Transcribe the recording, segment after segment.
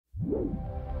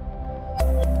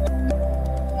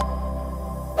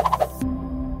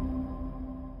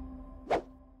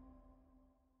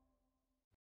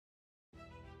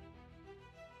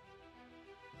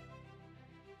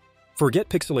Forget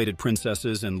pixelated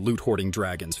princesses and loot-hoarding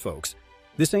dragons, folks.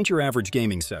 This ain't your average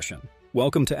gaming session.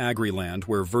 Welcome to Agri-land,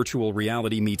 where virtual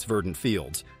reality meets verdant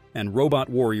fields, and robot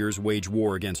warriors wage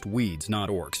war against weeds, not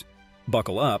orcs.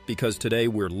 Buckle up, because today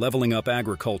we're leveling up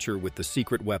agriculture with the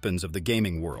secret weapons of the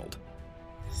gaming world.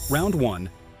 Round 1.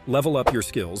 Level up your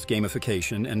skills,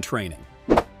 gamification, and training.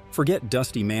 Forget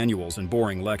dusty manuals and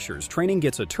boring lectures. Training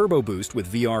gets a turbo boost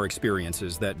with VR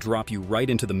experiences that drop you right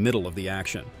into the middle of the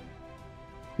action.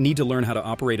 Need to learn how to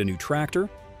operate a new tractor?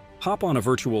 Hop on a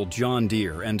virtual John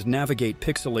Deere and navigate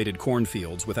pixelated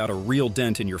cornfields without a real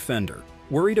dent in your fender.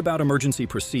 Worried about emergency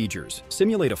procedures?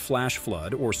 Simulate a flash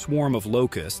flood or swarm of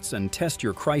locusts and test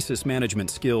your crisis management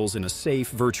skills in a safe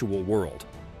virtual world.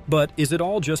 But is it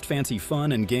all just fancy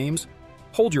fun and games?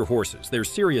 Hold your horses,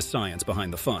 there's serious science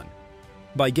behind the fun.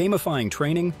 By gamifying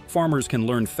training, farmers can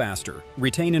learn faster,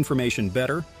 retain information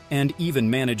better, and even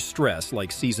manage stress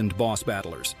like seasoned boss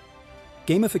battlers.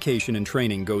 Gamification in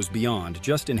training goes beyond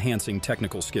just enhancing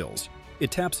technical skills. It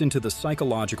taps into the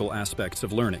psychological aspects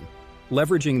of learning,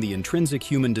 leveraging the intrinsic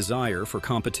human desire for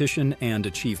competition and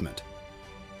achievement.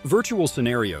 Virtual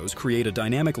scenarios create a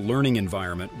dynamic learning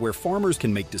environment where farmers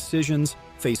can make decisions,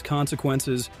 face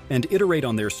consequences, and iterate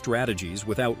on their strategies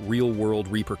without real-world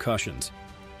repercussions.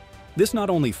 This not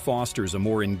only fosters a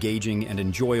more engaging and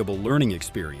enjoyable learning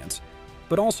experience,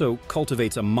 but also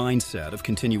cultivates a mindset of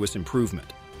continuous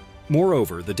improvement.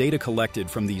 Moreover, the data collected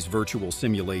from these virtual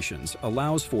simulations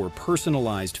allows for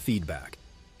personalized feedback,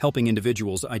 helping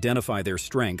individuals identify their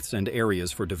strengths and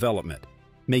areas for development,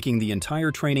 making the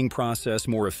entire training process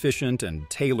more efficient and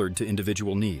tailored to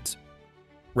individual needs.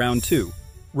 Round 2.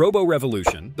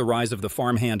 Robo-Revolution, the rise of the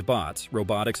farmhand bots,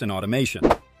 robotics and automation.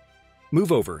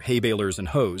 Move over, hay balers and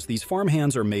hoes. These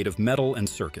farmhands are made of metal and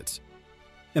circuits.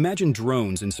 Imagine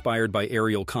drones inspired by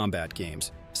aerial combat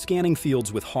games, scanning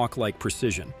fields with hawk-like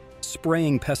precision,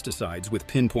 spraying pesticides with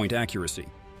pinpoint accuracy,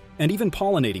 and even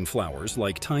pollinating flowers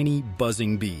like tiny,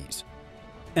 buzzing bees.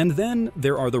 And then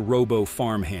there are the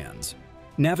robo-farmhands,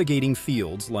 navigating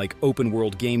fields like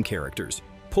open-world game characters,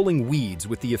 pulling weeds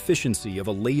with the efficiency of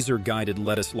a laser-guided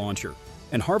lettuce launcher,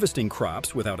 and harvesting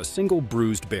crops without a single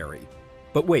bruised berry.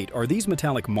 But wait, are these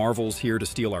metallic marvels here to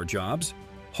steal our jobs?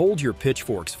 Hold your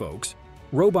pitchforks, folks.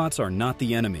 Robots are not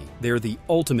the enemy, they're the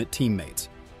ultimate teammates.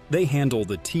 They handle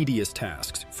the tedious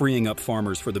tasks, freeing up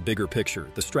farmers for the bigger picture,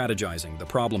 the strategizing, the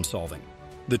problem-solving,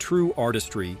 the true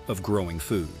artistry of growing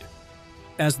food.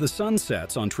 As the sun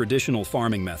sets on traditional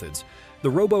farming methods, the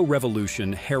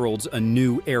robo-revolution heralds a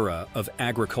new era of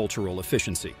agricultural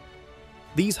efficiency.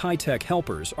 These high-tech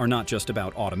helpers are not just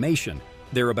about automation,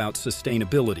 they're about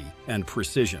sustainability and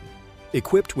precision.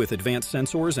 Equipped with advanced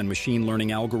sensors and machine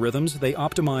learning algorithms, they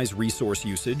optimize resource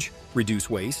usage, reduce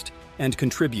waste, and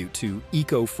contribute to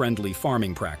eco-friendly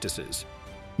farming practices.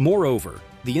 Moreover,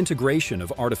 the integration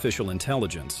of artificial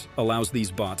intelligence allows these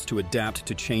bots to adapt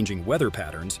to changing weather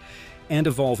patterns and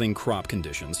evolving crop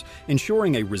conditions,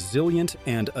 ensuring a resilient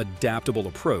and adaptable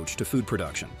approach to food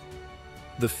production.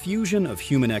 The fusion of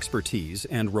human expertise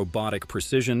and robotic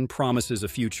precision promises a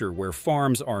future where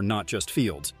farms are not just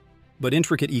fields, but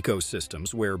intricate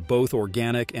ecosystems where both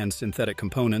organic and synthetic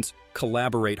components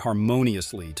collaborate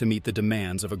harmoniously to meet the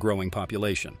demands of a growing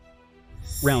population.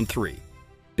 Round 3.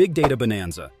 Big Data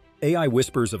Bonanza, AI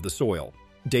Whispers of the Soil,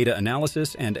 Data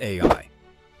Analysis and AI.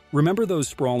 Remember those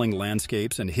sprawling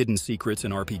landscapes and hidden secrets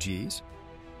in RPGs?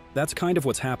 That's kind of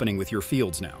what's happening with your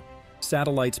fields now.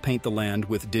 Satellites paint the land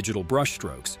with digital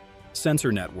brushstrokes.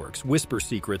 Sensor networks whisper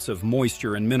secrets of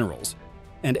moisture and minerals.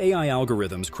 And AI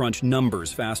algorithms crunch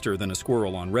numbers faster than a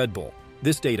squirrel on Red Bull.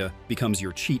 This data becomes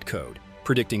your cheat code,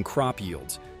 predicting crop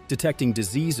yields, detecting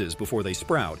diseases before they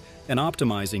sprout, and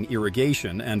optimizing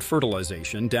irrigation and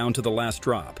fertilization down to the last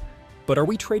drop. But are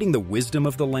we trading the wisdom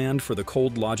of the land for the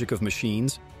cold logic of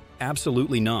machines?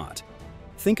 Absolutely not.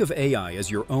 Think of AI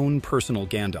as your own personal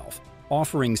Gandalf,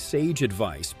 offering sage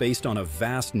advice based on a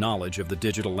vast knowledge of the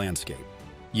digital landscape.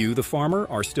 You, the farmer,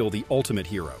 are still the ultimate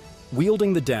hero,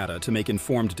 wielding the data to make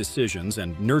informed decisions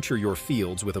and nurture your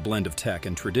fields with a blend of tech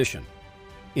and tradition.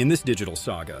 In this digital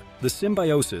saga, the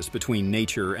symbiosis between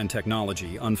nature and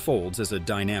technology unfolds as a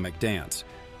dynamic dance.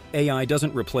 AI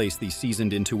doesn't replace the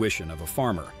seasoned intuition of a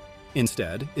farmer.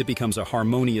 Instead, it becomes a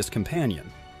harmonious companion,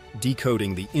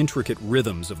 decoding the intricate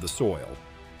rhythms of the soil.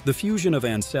 The fusion of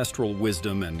ancestral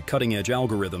wisdom and cutting-edge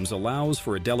algorithms allows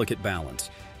for a delicate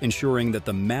balance, ensuring that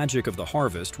the magic of the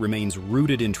harvest remains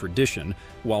rooted in tradition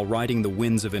while riding the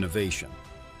winds of innovation.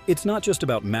 It's not just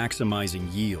about maximizing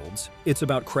yields, it's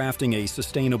about crafting a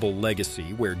sustainable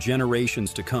legacy where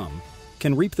generations to come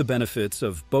can reap the benefits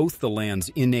of both the land's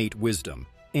innate wisdom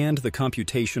and the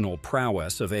computational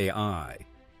prowess of AI.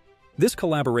 This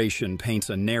collaboration paints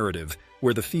a narrative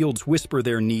where the fields whisper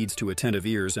their needs to attentive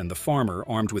ears and the farmer,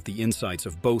 armed with the insights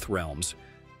of both realms,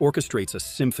 orchestrates a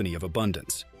symphony of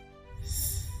abundance.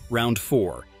 Round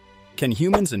 4. Can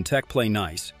humans and tech play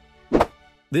nice?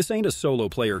 This ain't a solo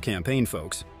player campaign,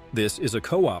 folks. This is a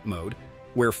co-op mode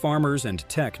where farmers and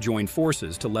tech join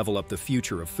forces to level up the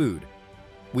future of food.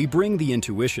 We bring the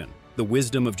intuition, the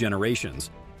wisdom of generations,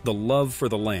 the love for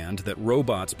the land that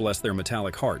robots, bless their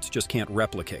metallic hearts, just can't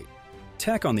replicate.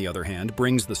 Tech, on the other hand,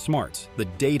 brings the smarts, the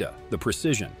data, the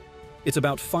precision. It's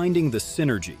about finding the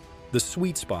synergy, the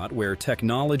sweet spot where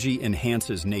technology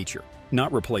enhances nature,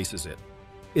 not replaces it.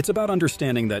 It's about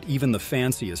understanding that even the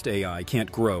fanciest AI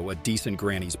can't grow a decent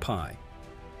granny's pie.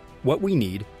 What we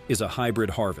need is a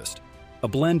hybrid harvest, a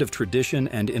blend of tradition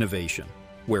and innovation,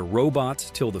 where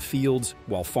robots till the fields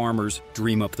while farmers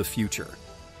dream up the future.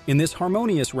 In this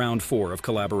harmonious round 4 of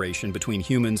collaboration between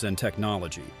humans and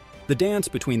technology, the dance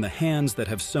between the hands that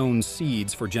have sown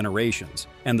seeds for generations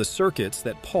and the circuits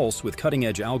that pulse with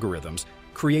cutting-edge algorithms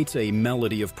creates a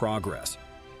melody of progress.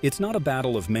 It's not a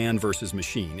battle of man versus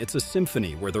machine, it's a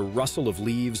symphony where the rustle of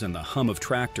leaves and the hum of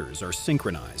tractors are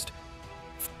synchronized.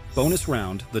 Bonus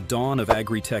round, the dawn of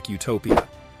Agri-tech utopia.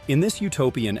 In this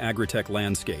utopian agri-tech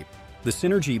landscape, the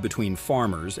synergy between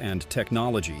farmers and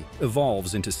technology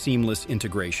evolves into seamless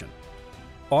integration.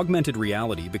 Augmented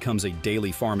reality becomes a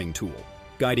daily farming tool,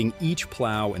 guiding each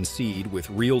plow and seed with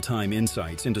real-time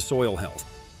insights into soil health.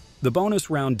 The bonus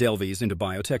round delves into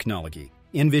biotechnology,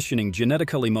 envisioning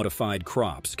genetically modified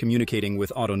crops communicating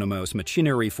with autonomous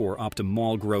machinery for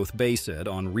optimal growth based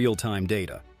on real-time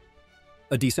data.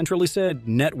 A decentralized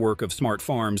network of smart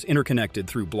farms interconnected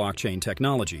through blockchain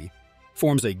technology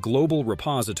forms a global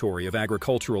repository of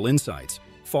agricultural insights,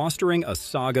 fostering a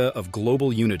saga of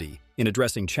global unity in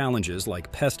addressing challenges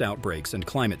like pest outbreaks and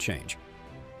climate change.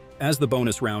 As the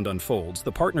bonus round unfolds,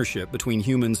 the partnership between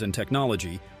humans and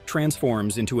technology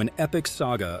transforms into an epic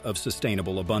saga of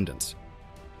sustainable abundance.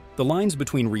 The lines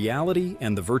between reality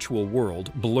and the virtual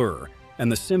world blur,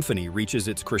 and the symphony reaches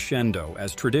its crescendo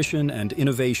as tradition and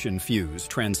innovation fuse,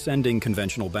 transcending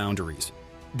conventional boundaries.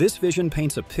 This vision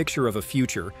paints a picture of a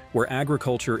future where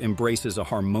agriculture embraces a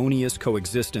harmonious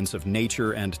coexistence of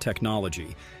nature and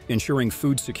technology, ensuring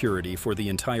food security for the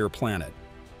entire planet.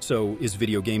 So, is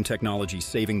video game technology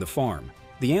saving the farm?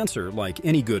 The answer, like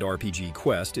any good RPG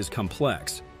quest, is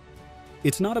complex.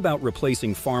 It's not about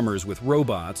replacing farmers with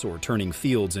robots or turning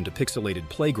fields into pixelated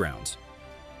playgrounds.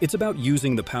 It's about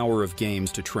using the power of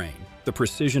games to train, the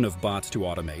precision of bots to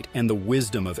automate, and the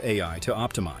wisdom of AI to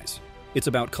optimize. It's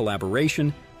about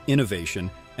collaboration,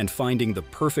 innovation, and finding the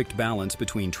perfect balance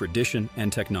between tradition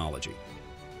and technology.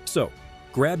 So,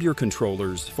 grab your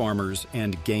controllers, farmers,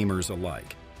 and gamers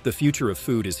alike. The future of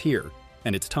food is here,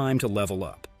 and it's time to level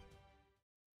up.